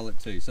pinching pilot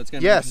too, so it's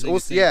going to be interesting to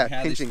see how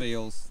pinching. This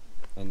feels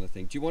on the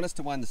thing. Do you want us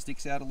to wind the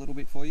sticks out a little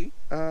bit for you?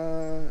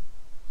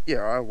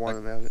 Yeah, I wind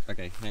them out.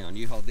 Okay, hang on.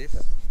 You hold this.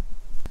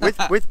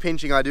 With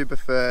pinching, I do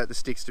prefer the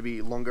sticks to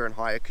be longer and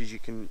higher because you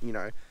can,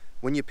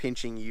 when you're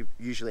pinching, you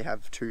usually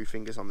have 2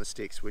 fingers on the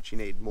sticks, which you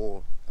need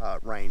more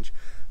range.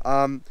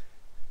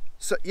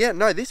 So yeah,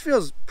 no, this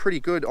feels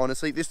pretty good,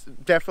 honestly. This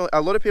definitely,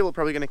 a lot of people are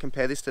probably going to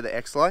compare this to the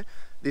X-Lite.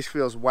 This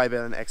feels way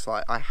better than the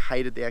X-Lite. I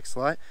hated the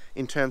X-Lite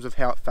in terms of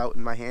how it felt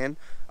in my hand.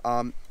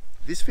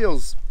 This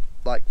feels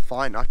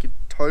fine. I could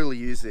totally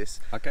use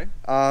this. Okay.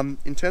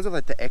 In terms of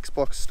the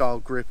Xbox style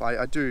grip,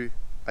 I do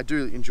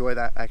enjoy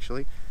that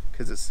actually,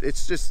 because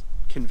it's just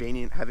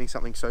convenient having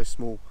something so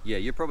small. Yeah,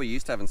 you're probably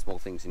used to having small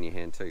things in your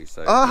hand too.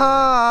 So. Leave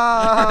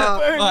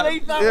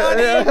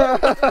that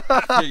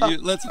one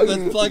in. Let's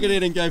plug it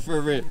in and go for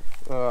a rip.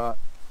 All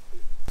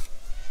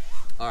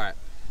right.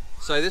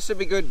 So this would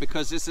be good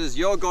because this is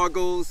your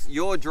goggles,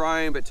 your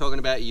drone, but talking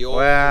about your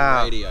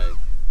radio.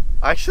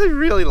 I actually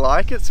really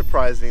like it,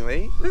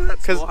 surprisingly.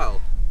 That's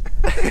wild.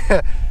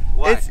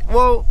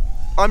 Why?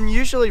 I'm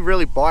usually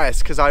really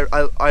biased because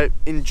I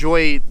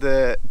enjoy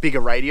the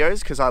bigger radios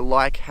because I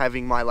like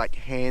having my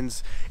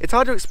hands. It's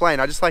hard to explain.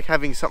 I just like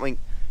having something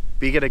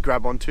bigger to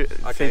grab onto.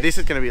 Okay. See, this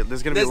is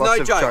there's gonna be lots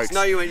of jokes.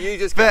 No, you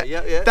just go.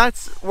 Yeah.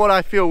 That's what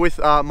I feel with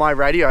my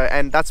radio,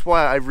 and that's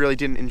why I really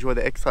didn't enjoy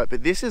the X-Lite.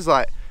 But this is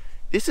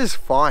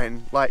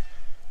fine.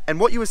 And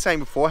what you were saying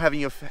before, having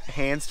your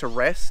hands to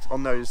rest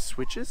on those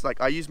switches,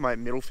 I use my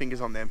middle fingers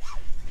on them.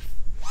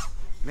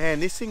 Man,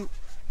 this thing,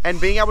 and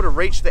being able to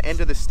reach the end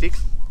of the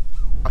sticks,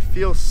 I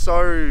feel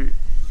so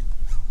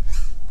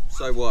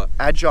what?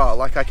 Agile,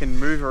 I can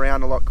move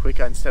around a lot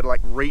quicker instead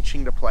of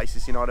reaching to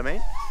places, you know what I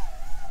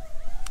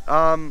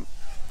mean?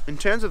 In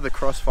terms of the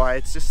Crossfire,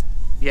 it's just,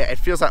 it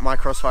feels like my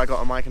Crossfire I got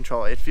on my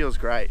controller. It feels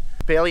great.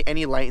 Barely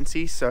any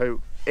latency,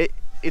 so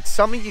it's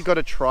something you got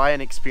to try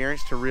and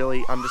experience to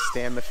really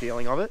understand the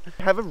feeling of it.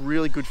 Have a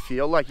really good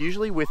feel,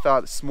 usually with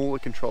the smaller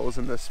controllers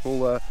and the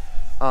smaller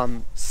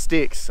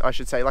sticks, I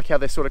should say, how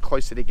they're sort of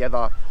closer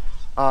together.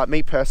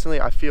 Me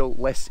personally, I feel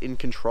less in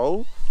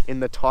control in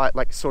the tight,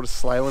 sort of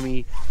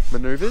slalomy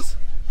maneuvers.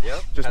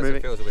 Yep. Just How's moving.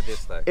 It feels with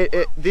this though?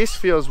 This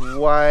feels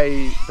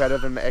way better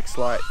than the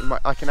X-Lite.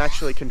 I can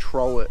actually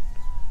control it.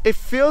 It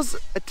feels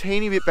a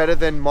teeny bit better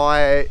than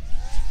my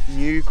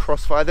new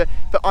Crossfire.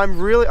 But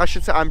I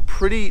should say I'm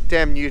pretty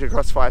damn new to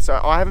Crossfire, so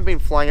I haven't been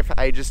flying it for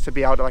ages to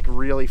be able to like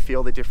really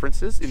feel the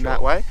differences in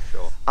that way.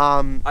 Sure.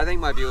 I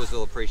think my viewers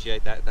will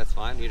appreciate that. That's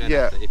fine. You don't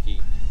have to, if you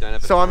don't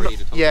have so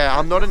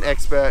I'm not an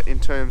expert in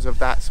terms of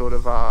that sort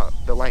of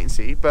the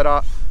latency,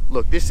 but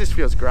look, this just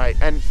feels great,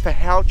 and for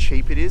how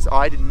cheap it is,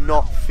 I did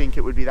not think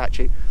it would be that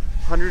cheap.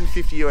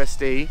 150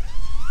 USD.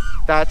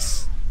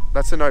 That's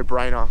a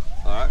no-brainer.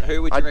 All right.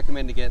 Who would you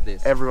recommend to get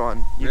this?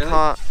 Everyone. You really?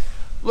 can't.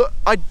 Look,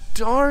 I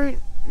don't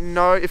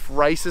know if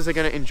racers are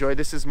going to enjoy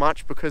this as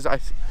much, because I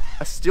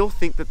still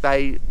think that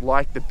they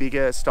like the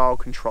bigger style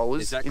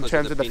controllers in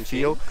terms of the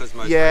feel.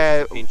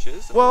 Yeah.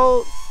 Pinches,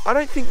 well, I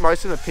don't think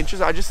most of them are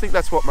pinches. I just think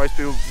that's what most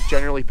people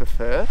generally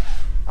prefer.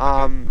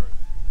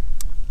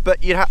 But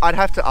I'd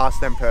have to ask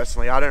them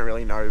personally. I don't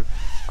really know.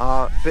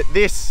 But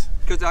this...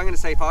 Because I'm going to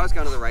say, if I was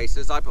going to the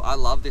races, I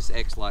love this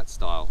X-Lite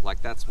style.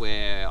 Like, that's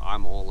where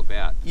I'm all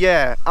about.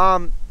 Yeah.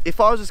 If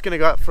I was just going to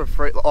go out for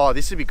free... Oh,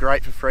 this would be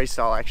great for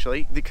freestyle,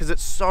 actually. Because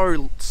it's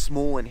so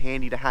small and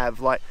handy to have.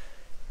 Like,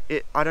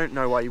 I don't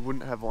know why you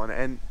wouldn't have one.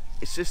 And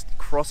it's just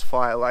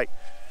Crossfire. Like,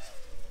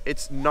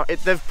 it's not...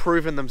 they've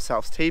proven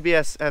themselves.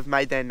 TBS have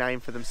made their name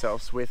for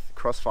themselves with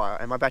Crossfire.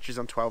 And my battery's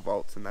on 12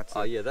 volts, and that's...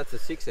 Oh, yeah, that's a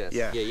 6S.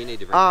 Yeah, you need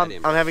to bring that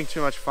in. I'm having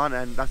too much fun,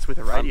 and that's with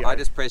a radio. I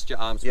just pressed your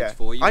arm switch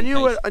for you.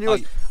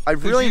 I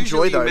really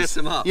enjoy those. You mess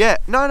them up. Yeah,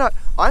 no,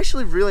 I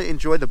actually really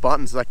enjoy the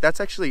buttons. Like, that's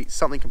actually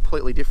something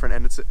completely different,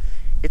 and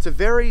it's a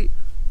very...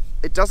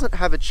 It doesn't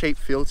have a cheap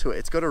feel to it.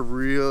 It's got a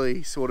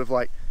really sort of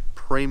like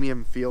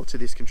premium feel to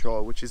this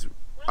controller, which is...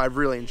 I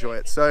really enjoy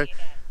it. So...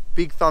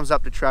 Big thumbs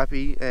up to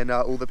Trappy and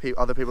all the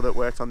other people that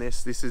worked on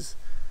this. This is...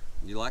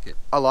 You like it?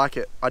 I like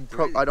it. I'd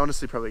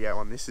honestly probably get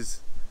one.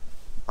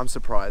 I'm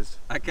surprised.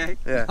 Okay.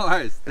 Yeah. No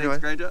worries. Anyway, Thanks,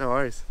 Granger. No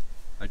worries.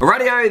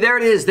 Radio, there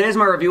it is. There's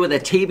my review of the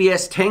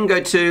TBS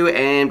Tango 2.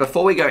 And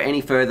before we go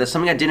any further,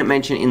 something I didn't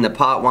mention in the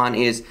part 1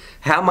 is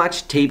how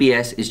much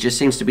TBS just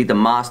seems to be the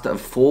master of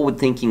forward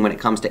thinking when it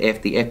comes to the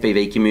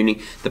FPV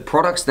community. The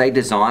products they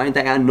design,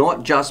 they are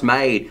not just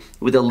made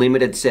with a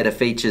limited set of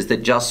features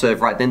that just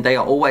serve right then. They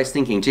are always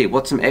thinking, gee,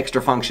 what's some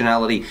extra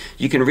functionality?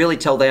 You can really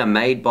tell they are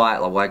made by,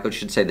 like I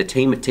should say, the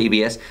team at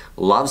TBS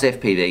loves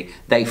FPV.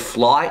 They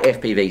fly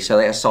FPV, so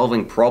they are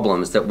solving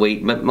problems that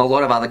a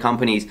lot of other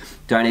companies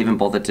don't even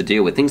bother to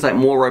deal with. Things like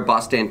more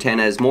robust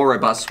antennas, more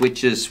robust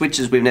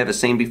switches we've never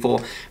seen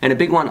before. And a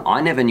big one I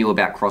never knew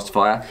about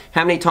Crossfire.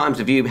 How many times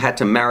have you had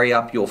to marry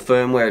up your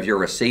firmware of your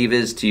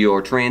receivers to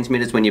your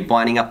transmitters when you're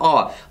binding up?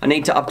 Oh, I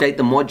need to update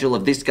the module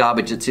of this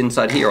garbage that's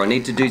inside here. I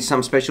need to do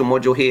some special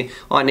module here.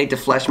 Oh, I need to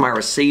flash my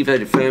receiver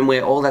to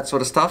firmware, all that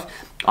sort of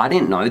stuff. I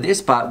didn't know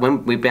this, but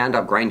when we bound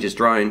up Granger's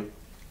drone,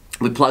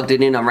 we plugged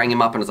it in, I rang him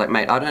up and I was like,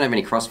 mate, I don't have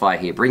any Crossfire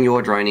here. Bring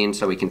your drone in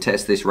so we can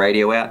test this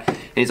radio out. And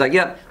he's like,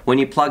 yep, when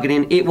you plug it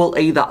in, it will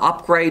either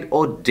upgrade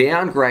or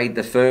downgrade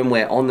the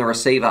firmware on the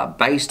receiver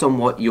based on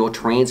what your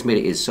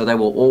transmitter is. So they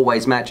will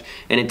always match.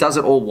 And it does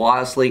it all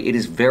wirelessly. It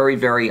is very,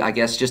 very, I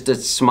guess, just a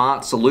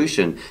smart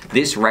solution.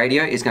 This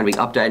radio is going to be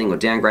updating or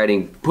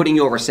downgrading, putting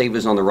your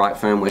receivers on the right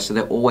firmware, so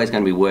they're always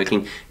going to be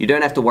working. You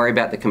don't have to worry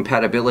about the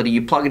compatibility.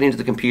 You plug it into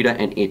the computer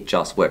and it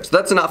just works. So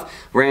that's enough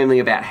rambling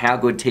about how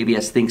good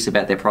TBS thinks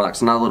about their products.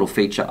 Another little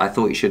feature I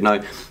thought you should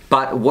know.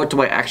 But what do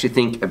I actually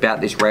think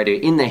about this radio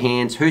in the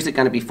hands? Who's it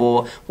going to be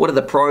for? What are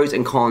the pros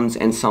and cons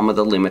and some of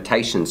the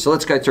limitations? So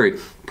let's go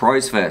through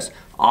pros first.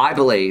 I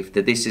believe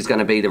that this is going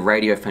to be the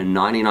radio for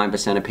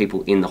 99% of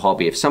people in the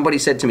hobby. If somebody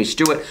said to me,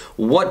 Stuart,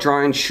 what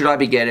drone should I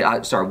be getting?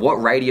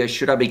 What radio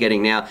should I be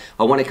getting now?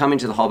 I want to come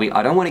into the hobby.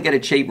 I don't want to get a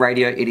cheap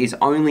radio. It is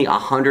only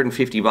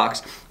 150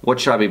 bucks. What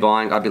should I be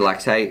buying? I'd be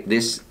like, hey,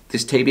 this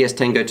TBS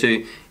Tango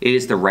 2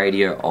 is the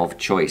radio of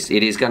choice.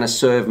 It is going to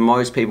serve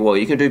most people well.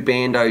 You can do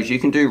bandos, you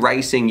can do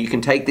racing, you can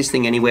take this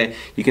thing anywhere,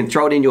 you can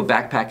throw it in your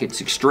backpack.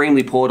 It's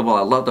extremely portable.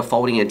 I love the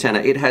folding antenna.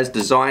 It has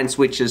design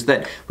switches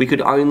that we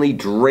could only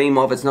dream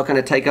of. It's not going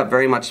to take up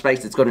very much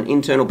space. It's got an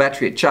internal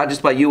battery. It charges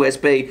by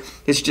USB.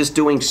 It's just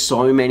doing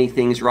so many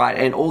things right.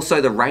 And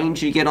also the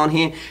range you get on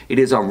here, it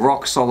is a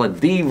rock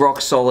solid, the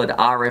rock solid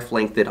RF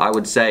length that I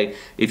would say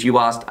if you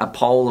asked a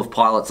poll of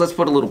pilots. Let's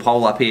put a little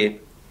poll up here.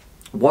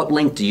 What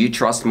link do you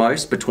trust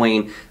most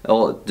between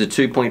the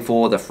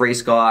 2.4, the Free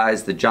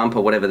Skies, the Jumper,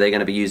 whatever they're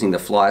going to be using, the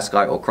Fly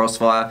Sky or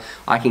Crossfire?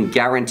 I can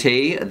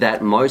guarantee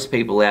that most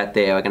people out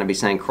there are going to be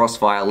saying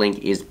Crossfire link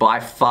is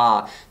by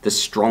far the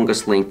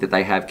strongest link that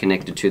they have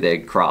connected to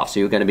their craft. So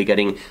you're going to be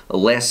getting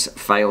less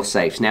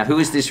fail-safes. Now, who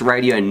is this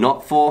radio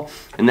not for?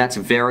 And that's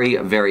very,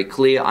 very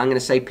clear. I'm going to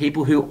say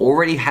people who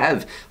already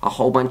have a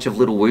whole bunch of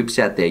little whoops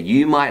out there.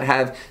 You might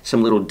have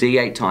some little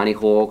D8 Tiny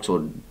Hawks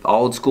or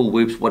old school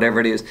whoops, whatever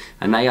it is,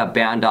 and they are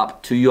bound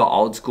up to your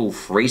old school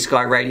Free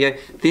Sky radio.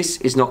 This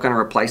is not going to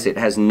replace it. It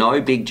has no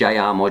big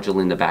JR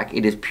module in the back.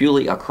 It is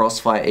purely a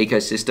Crossfire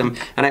ecosystem.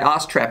 And I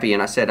asked Trappy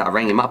and I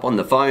rang him up on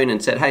the phone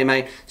and said, hey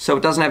mate, so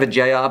it doesn't have a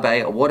JR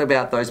bay. What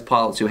about those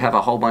pilots who have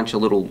a whole bunch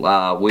of little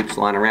whoops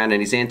lying around?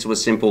 And his answer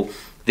was simple.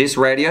 This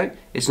radio,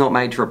 it's not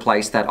made to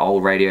replace that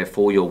old radio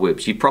for your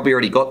whoops. You've probably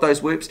already got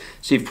those whoops,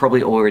 so you've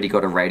probably already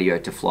got a radio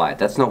to fly.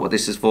 That's not what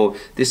this is for.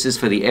 This is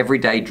for the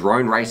everyday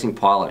drone racing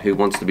pilot who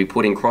wants to be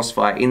putting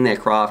Crossfire in their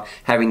craft,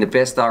 having the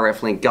best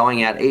RF link,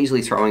 going out,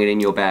 easily throwing it in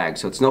your bag.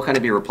 So it's not going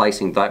to be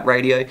replacing that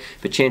radio,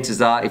 but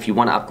chances are if you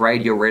want to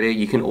upgrade your radio,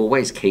 you can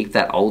always keep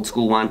that old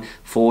school one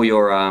for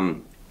your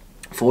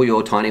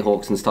Tiny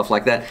Hawks and stuff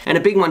like that. And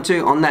a big one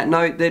too, on that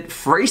note, that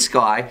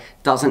FrSky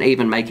doesn't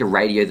even make a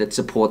radio that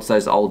supports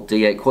those old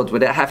D8 quads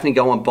without having to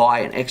go and buy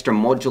an extra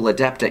module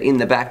adapter in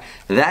the back.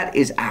 That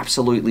is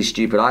absolutely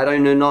stupid. I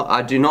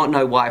do not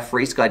know why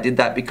FrSky did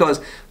that, because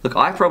look,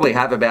 I probably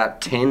have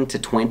about 10 to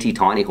 20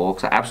 Tiny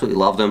Hawks. I absolutely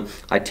love them.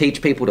 I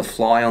teach people to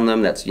fly on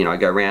them. That's, you know, I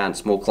go around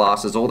small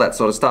classes, all that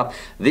sort of stuff.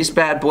 This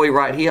bad boy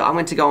right here, I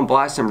went to go and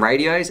buy some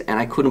radios and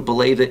I couldn't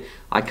believe it.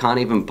 I can't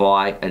even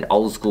buy an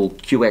old school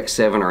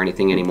QX7 or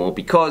anything anymore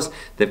because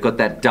they've got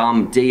that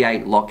dumb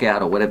D8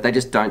 lockout or whatever. They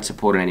just don't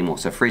support it anymore.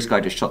 So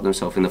FrSky just shot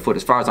themselves in the foot.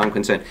 As far as I'm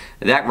concerned,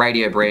 that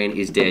radio brand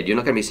is dead. You're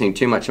not going to be seeing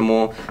too much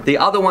more. The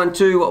other one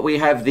too, we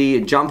have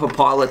the Jumper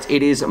Pilots.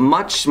 It is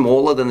much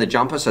smaller than the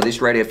Jumper, so this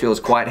radio feels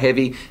quite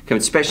heavy,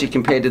 especially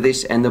compared to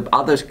this. And the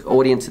other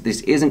audience that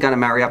this isn't going to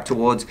marry up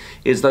towards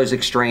is those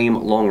extreme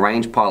long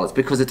range pilots,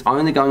 because it's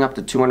only going up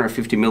to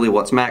 250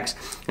 milliwatts max.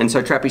 And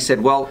so Trappy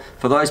said, well,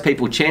 for those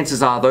people,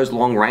 chances are those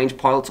long range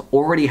pilots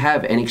already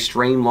have an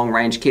extreme long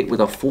range kit with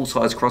a full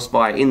size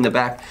Crossfire in the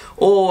back.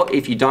 Or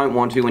if you don't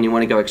want to, when you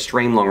want to go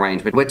extreme long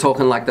range, but we're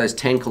talking like those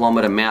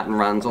 10-kilometer mountain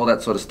runs, all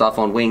that sort of stuff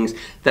on wings,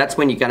 that's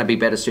when you're going to be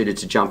better suited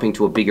to jumping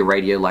to a bigger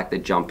radio like the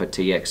Jumper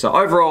TX. So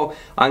overall,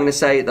 I'm going to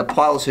say the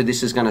pilots who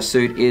this is going to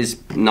suit is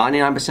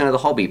 99% of the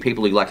hobby.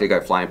 People who like to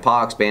go fly in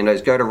parks,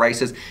 bandos, go to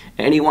races,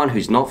 anyone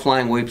who's not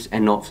flying whoops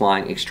and not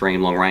flying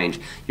extreme long range,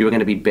 you are going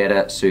to be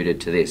better suited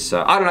to this.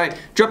 So I don't know,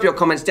 drop your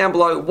comments down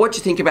below what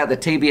you think about the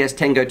Tbs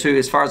Tango 2.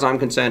 As far as I'm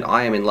concerned,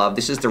 I am in love.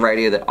 This is the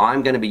radio that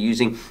I'm going to be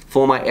using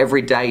for my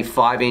everyday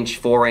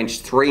 5-inch,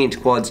 4-inch,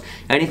 3-inch quads.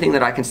 Anything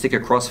that I can stick a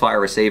Crossfire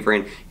receiver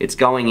in, it's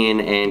going in.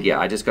 And yeah,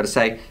 I just got to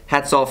say,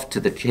 hats off to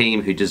the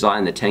team who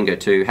designed the Tango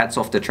 2. Hats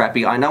off to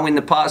Trappy. I know in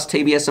the past,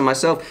 TBS and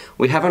myself,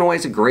 we haven't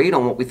always agreed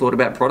on what we thought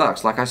about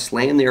products. Like I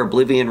slammed the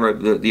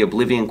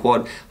Oblivion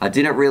quad. I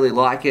didn't really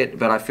like it,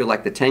 but I feel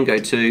like the Tango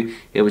 2,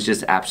 it was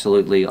just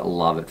absolutely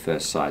love at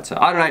first sight. So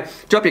I don't know,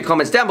 drop your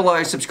comments down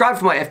below. Subscribe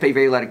for my FPV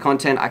related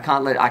content. I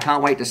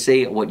can't wait to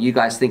see what you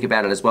guys think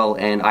about it as well.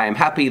 And I am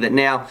happy that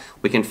now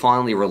we can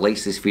finally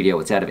release this video.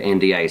 It's out of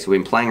NDA, so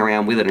we've been playing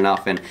around with it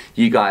enough and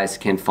you guys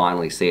can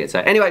finally see it. So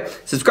anyway,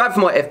 subscribe for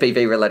more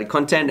FPV related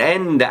content,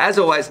 and as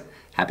always,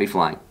 happy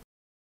flying.